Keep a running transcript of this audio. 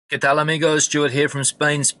¿Qué tal amigos? Stuart here from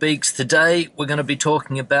Spain Speaks. Today we're going to be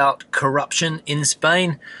talking about corruption in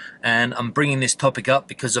Spain, and I'm bringing this topic up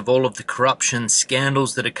because of all of the corruption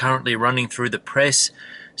scandals that are currently running through the press.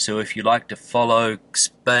 So if you like to follow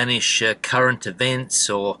Spanish current events,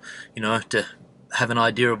 or to have an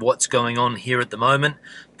idea of what's going on here at the moment,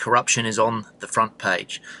 corruption is on the front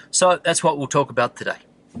page. So that's what we'll talk about today.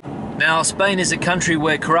 Now, Spain is a country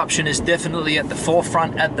where corruption is definitely at the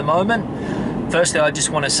forefront at the moment. Firstly, I just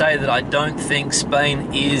want to say that I don't think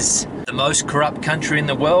Spain is the most corrupt country in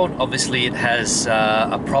the world. Obviously, it has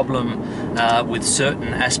a problem with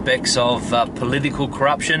certain aspects of political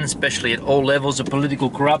corruption, especially at all levels of political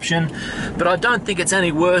corruption. But I don't think it's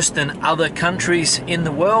any worse than other countries in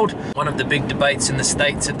the world. One of the big debates in the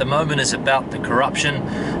States at the moment is about the corruption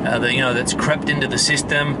that's crept into the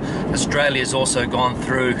system. Australia's also gone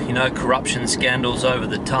through corruption scandals over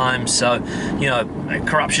the time. So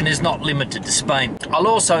corruption is not limited to Spain. I'll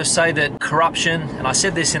also say that corruption, and I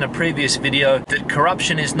said this in a previous video, that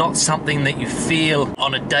corruption is not something that you feel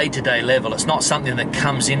on a day-to-day level. It's not something that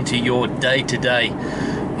comes into your day-to-day.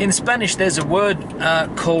 In Spanish, there's a word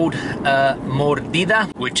called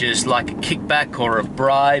mordida, which is like a kickback or a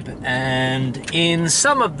bribe. And in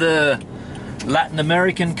some of the Latin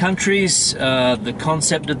American countries, the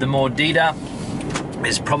concept of the mordida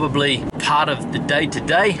is probably part of the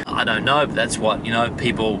day-to-day. I don't know, but that's what,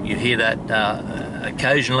 people, you hear that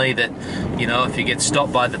occasionally, that, if you get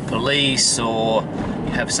stopped by the police or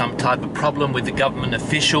you have some type of problem with the government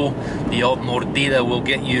official, the old mordida will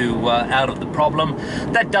get you out of the problem.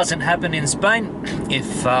 That doesn't happen in Spain.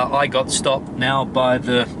 If I got stopped now by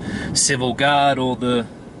the civil guard or the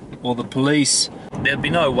police, there'd be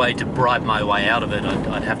no way to bribe my way out of it.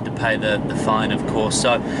 I'd have to pay the fine, of course.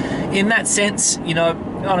 So in that sense,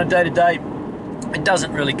 on a day-to-day, it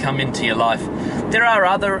doesn't really come into your life. There are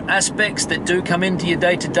other aspects that do come into your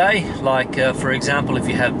day-to-day, like, for example, if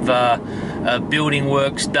you have building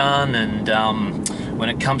works done, and when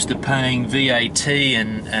it comes to paying VAT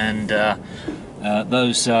and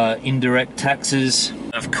those indirect taxes.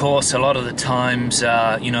 Of course, a lot of the times,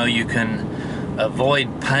 you can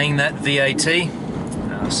avoid paying that VAT.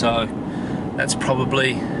 So that's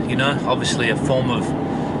probably, obviously a form of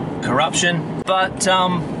corruption. But,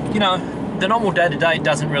 the normal day-to-day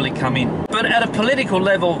doesn't really come in. But at a political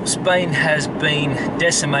level, Spain has been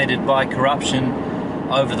decimated by corruption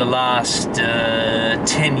over the last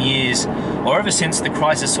 10 years, or ever since the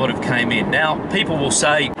crisis sort of came in. Now, people will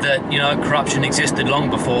say that, corruption existed long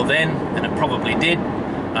before then, and it probably did.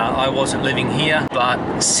 I wasn't living here,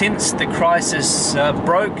 but since the crisis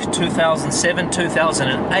broke, 2007,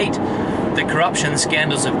 2008, the corruption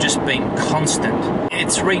scandals have just been constant.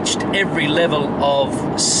 It's reached every level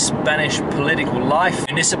of Spanish political life: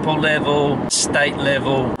 municipal level, state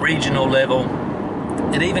level, regional level.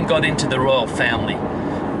 It even got into the royal family.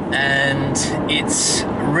 And it's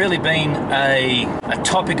really been a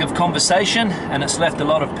topic of conversation, and it's left a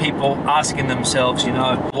lot of people asking themselves,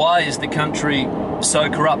 why is the country so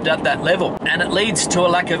corrupt at that level? And it leads to a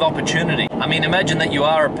lack of opportunity. I mean, imagine that you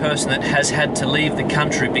are a person that has had to leave the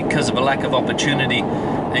country because of a lack of opportunity,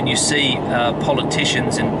 and you see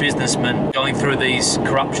politicians and businessmen going through these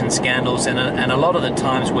corruption scandals, and a lot of the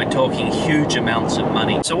times we're talking huge amounts of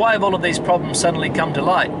money. So why have all of these problems suddenly come to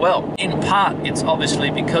light? Well, in part, it's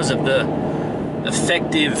obviously because of the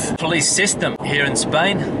effective police system here in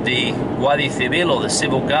Spain. The Guardia Civil, or the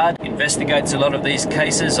Civil Guard, investigates a lot of these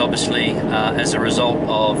cases, obviously as a result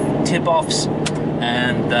of tip-offs,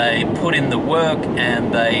 and they put in the work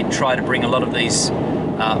and they try to bring a lot of these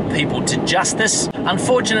people to justice.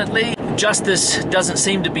 Unfortunately, justice doesn't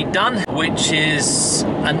seem to be done, which is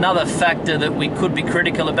another factor that we could be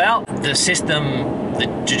critical about. The system, the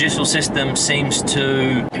judicial system, seems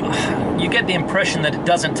to, you get the impression that it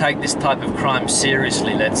doesn't take this type of crime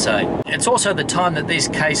seriously, let's say. It's also the time that these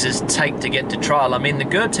cases take to get to trial. I mean, the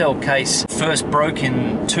Gürtel case first broke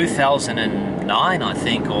in 2009, I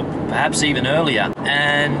think, or perhaps even earlier,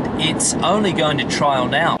 and it's only going to trial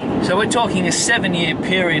now. So we're talking a 7-year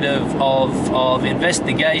period of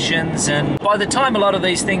investigations, and by the time a lot of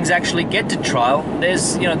these things actually get to trial,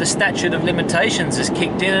 there's, the statute of limitations is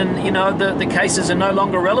kicked in, and, the cases are no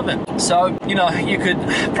longer relevant. So, you could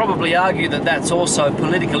probably argue that that's also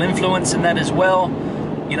political influence in that as well.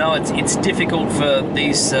 It's difficult for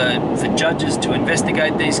these for judges to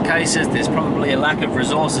investigate these cases. There's probably a lack of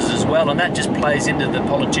resources as well, and that just plays into the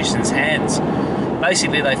politicians' hands.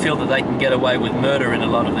 basically they feel that they can get away with murder in a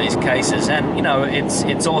lot of these cases, and you know,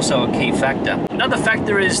 it's also a key factor. Another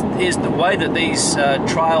factor is the way that these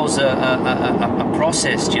trials are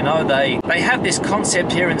processed. You know, they have this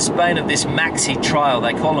concept here in Spain of this maxi trial.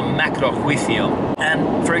 They call them macrojuicio.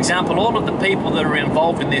 And for example, all of the people that are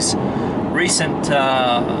involved in this recent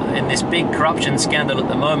in this big corruption scandal at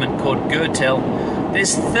the moment called Gürtel,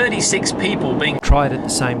 there's 36 people being tried at the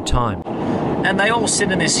same time. And they all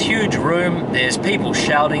sit in this huge room, there's people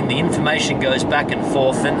shouting, the information goes back and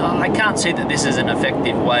forth, and I can't see that this is an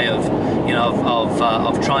effective way of, you know,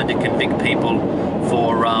 of trying to convict people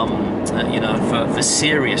for, you know, for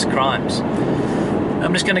serious crimes.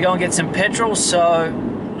 I'm just going to go and get some petrol, so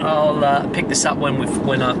I'll pick this up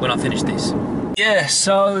when I finish this. Yeah,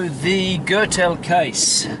 so the Gürtel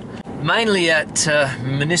case. Mainly at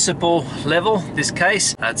municipal level, this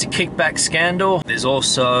case. It's a kickback scandal. There's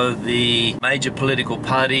also the major political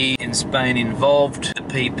party in Spain involved, the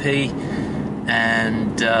PP,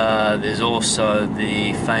 and there's also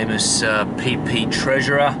the famous PP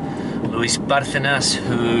treasurer, Luis Bárcenas,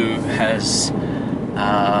 who has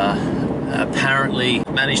apparently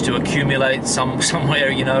managed to accumulate somewhere,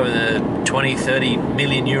 you know, 20, 30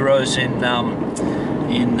 million euros in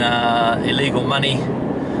illegal money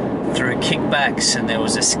through kickbacks. And there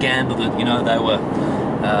was a scandal that, you know, they were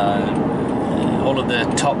all of the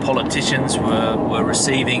top politicians were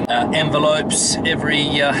receiving envelopes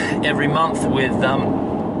every month with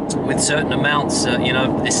certain amounts, you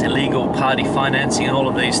know, this illegal party financing and all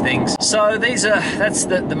of these things. So that's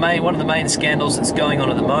the main one of the main scandals that's going on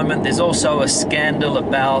at the moment. There's also a scandal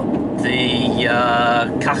about the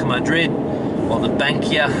Caja Madrid, or the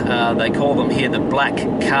Bankia. They call them here the black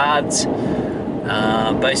cards.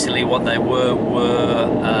 Basically what they were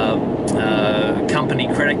company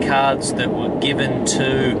credit cards that were given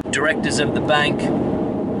to directors of the bank,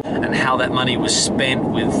 and how that money was spent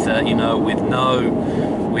with you know, with no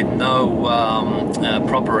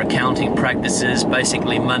proper accounting practices.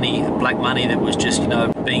 Basically black money that was just, you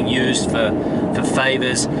know, being used for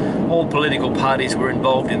favors. All political parties were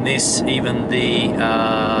involved in this, even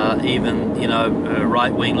you know,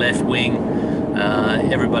 right wing, left wing.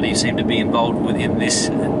 Everybody seemed to be involved in this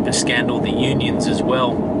scandal, the unions as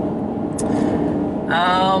well.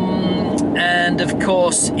 And of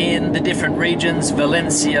course, in the different regions,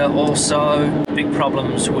 Valencia also, big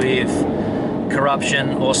problems with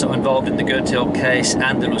corruption, also involved in the Gürtel case.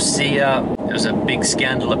 Andalusia, there was a big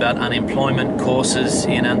scandal about unemployment courses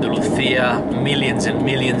in Andalusia, millions and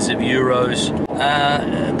millions of euros.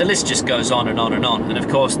 The list just goes on and on and on. And of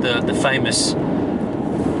course, the famous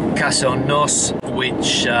Caso Nos,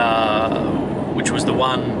 which was the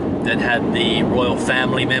one that had the royal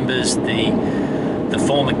family members, the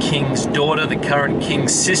former king's daughter, the current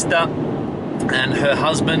king's sister, and her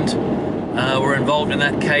husband were involved in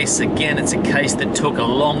that case. Again, it's a case that took a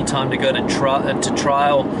long time to go to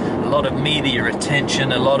trial. A lot of media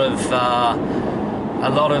attention, a lot of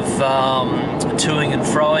toing and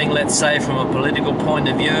froing, let's say, from a political point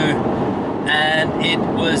of view. And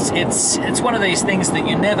it's one of these things that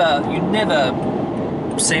you never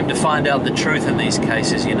seem to find out the truth in these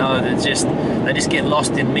cases. You know, they just get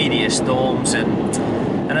lost in media storms, and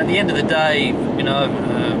at the end of the day, you know,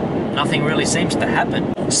 nothing really seems to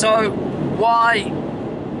happen. So why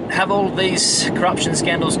have all these corruption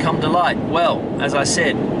scandals come to light? Well, as I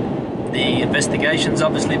said, the investigations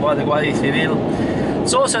obviously by the Guardia Civil.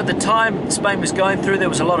 It's also at the time Spain was going through, there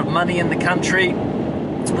was a lot of money in the country,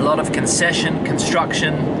 a lot of construction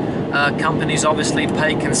companies obviously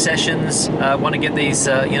pay concessions, want to get these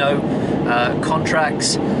you know,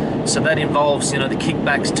 contracts. So that involves, you know, the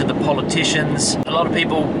kickbacks to the politicians. A lot of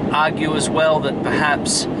people argue as well that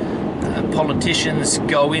perhaps politicians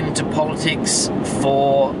go into politics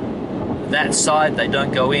for that side. They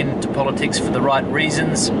don't go into politics for the right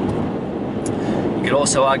reasons. You could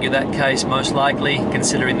also argue that case, most likely,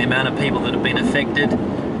 considering the amount of people that have been affected.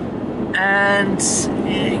 And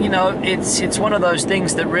you know, it's one of those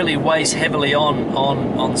things that really weighs heavily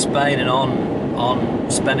on Spain and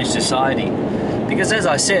on Spanish society. Because as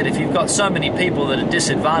I said, if you've got so many people that are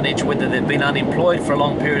disadvantaged, whether they've been unemployed for a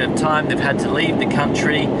long period of time, they've had to leave the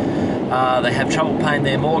country, they have trouble paying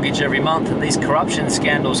their mortgage every month, and these corruption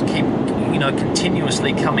scandals keep, you know,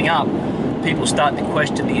 continuously coming up, people start to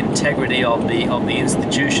question the integrity of the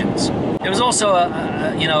institutions. There was also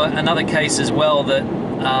you know, another case as well that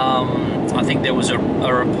I think there was a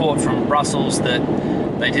report from Brussels that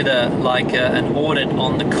they did an audit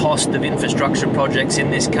on the cost of infrastructure projects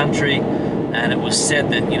in this country, and it was said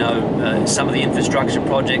that, you know, some of the infrastructure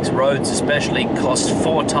projects, roads especially, cost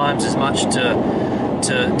 4 times as much to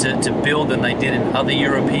to build than they did in other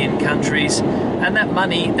European countries. And that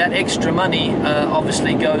money, that extra money,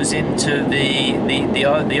 obviously goes into the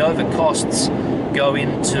overcosts go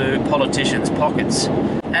into politicians' pockets.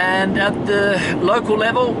 And at the local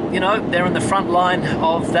level, they're in the front line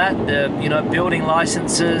of that. Building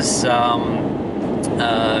licenses,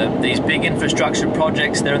 these big infrastructure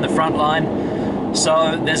projects, they're in the front line.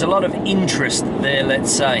 So there's a lot of interest there,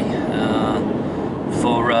 let's say,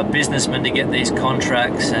 for businessmen to get these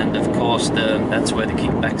contracts, and of course that's where the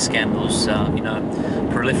kickback scandals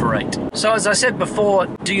proliferate. So as I said before,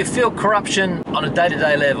 do you feel corruption on a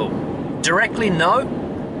day-to-day level? Directly, no,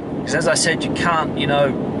 because as I said, you can't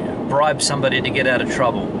bribe somebody to get out of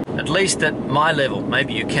trouble. At least at my level.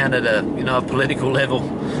 Maybe you can at a political level,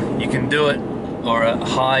 you can do it, or a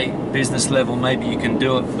high business level, maybe you can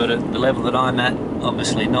do it, but at the level that I'm at,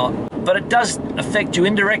 obviously not. But it does affect you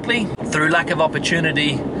indirectly through lack of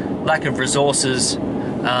opportunity, lack of resources.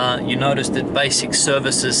 You notice that basic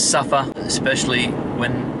services suffer, especially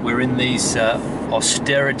when we're in these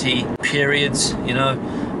austerity periods.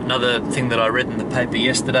 Another thing that I read in the paper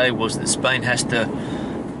yesterday was that Spain has to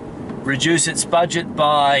reduce its budget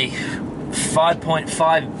by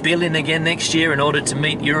 5.5 billion again next year in order to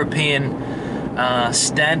meet European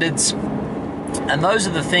standards. And those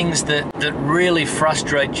are the things that really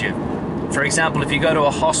frustrate you. For example, if you go to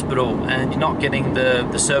a hospital and you're not getting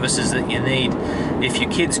the services that you need, if your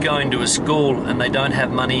kid's going to a school and they don't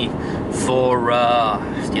have money for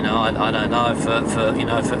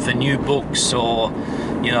for new books, or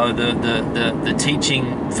the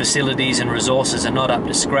teaching facilities and resources are not up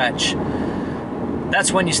to scratch,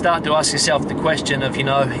 that's when you start to ask yourself the question of,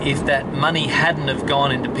 if that money hadn't have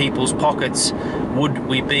gone into people's pockets, would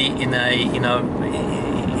we be in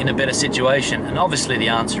a better situation? And obviously the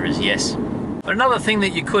answer is yes. But another thing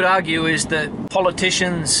that you could argue is that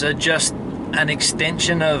politicians are just an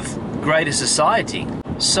extension of greater society.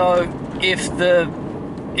 So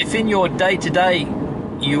if in your day-to-day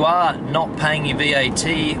you are not paying your VAT,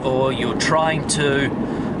 or you're trying to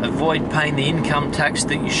avoid paying the income tax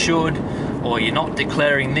that you should, or you're not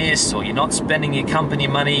declaring this, or you're not spending your company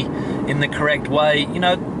money in the correct way,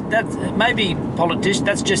 that maybe politicians,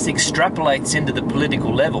 that just extrapolates into the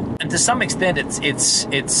political level, and to some extent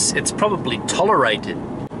it's probably tolerated.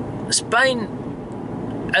 Spain,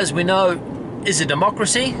 as we know, is a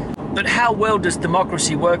democracy, but how well does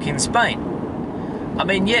democracy work in Spain? I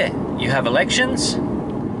mean, yeah, you have elections,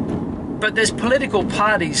 but there's political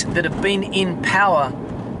parties that have been in power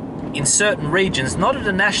in certain regions, not at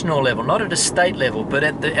a national level, not at a state level, but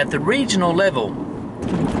at the regional level.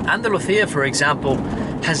 Andalusia, for example,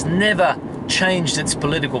 has never changed its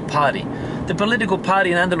political party. The political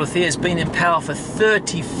party in Andalusia has been in power for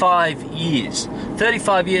 35 years.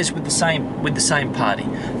 35 years with the same party.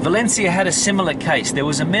 Valencia had a similar case. There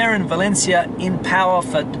was a mayor in Valencia in power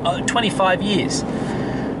for 25 years.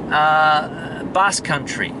 Basque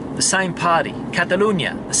Country, the same party.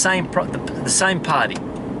 Catalonia, the same party.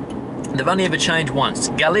 They've only ever changed once.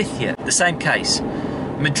 Galicia, the same case.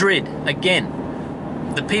 Madrid, again.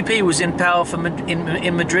 The PP was in power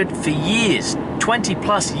in Madrid for years, 20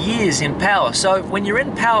 plus years in power. So when you're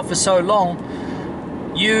in power for so long,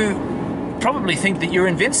 you probably think that you're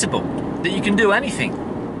invincible, that you can do anything.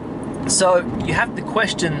 So you have to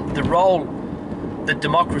question the role that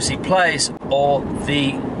democracy plays, or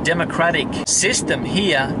the democratic system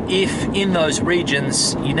here, if in those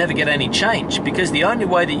regions you never get any change. Because the only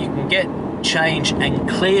way that you can get change and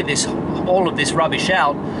clear all of this rubbish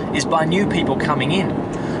out is by new people coming in.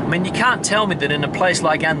 I mean, you can't tell me that in a place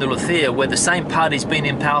like Andalusia, where the same party's been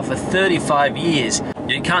in power for 35 years,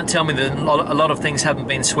 you can't tell me that a lot of things haven't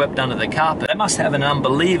been swept under the carpet. They must have an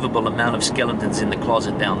unbelievable amount of skeletons in the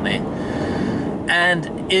closet down there.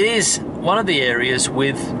 And it is one of the areas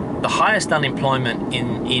with the highest unemployment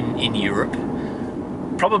in Europe.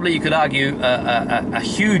 Probably you could argue a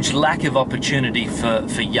huge lack of opportunity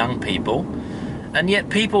for young people, and yet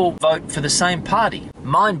people vote for the same party.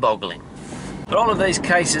 Mind-boggling. But all of these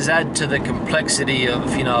cases add to the complexity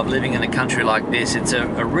of living in a country like this. It's a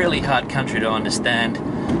really hard country to understand,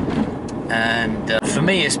 and for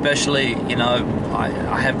me especially,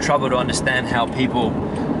 I have trouble to understand how people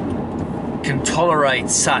can tolerate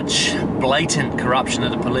such blatant corruption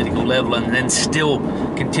at a political level and then still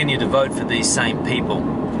continue to vote for these same people.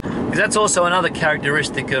 Because that's also another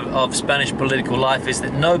characteristic of Spanish political life, is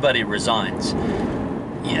that nobody resigns.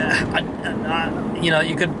 Yeah,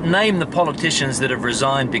 you could name the politicians that have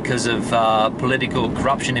resigned because of political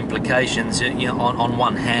corruption implications, on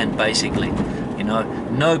one hand, basically. You know,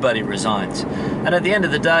 nobody resigns. And at the end of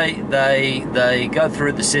the day, they go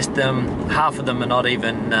through the system. Half of them are not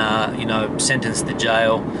even, you know, sentenced to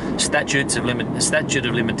jail. Statute of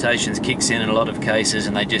limitations kicks in a lot of cases,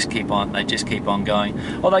 and they just keep on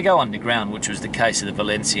going. Or they go underground, which was the case of the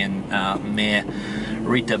Valencian mayor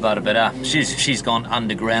Rita Barberá. She's gone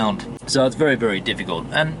underground. So it's very, very difficult.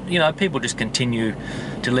 And, you know, people just continue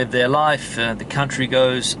to live their life. The country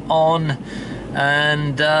goes on.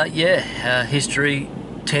 And, history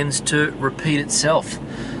tends to repeat itself.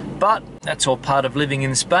 But that's all part of living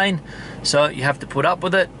in Spain. So you have to put up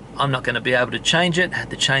with it. I'm not going to be able to change it.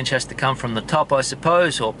 The change has to come from the top, I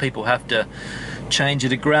suppose, or people have to change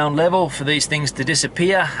at a ground level for these things to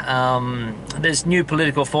disappear. There's new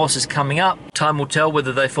political forces coming up. Time will tell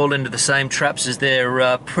whether they fall into the same traps as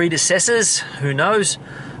their predecessors. Who knows?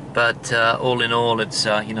 But all in all, it's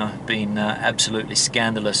been absolutely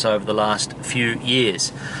scandalous over the last few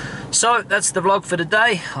years. So that's the vlog for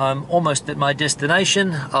today. I'm almost at my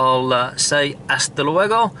destination. I'll say hasta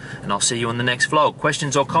luego, and I'll see you in the next vlog.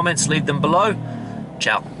 Questions or comments, leave them below.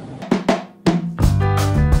 Ciao.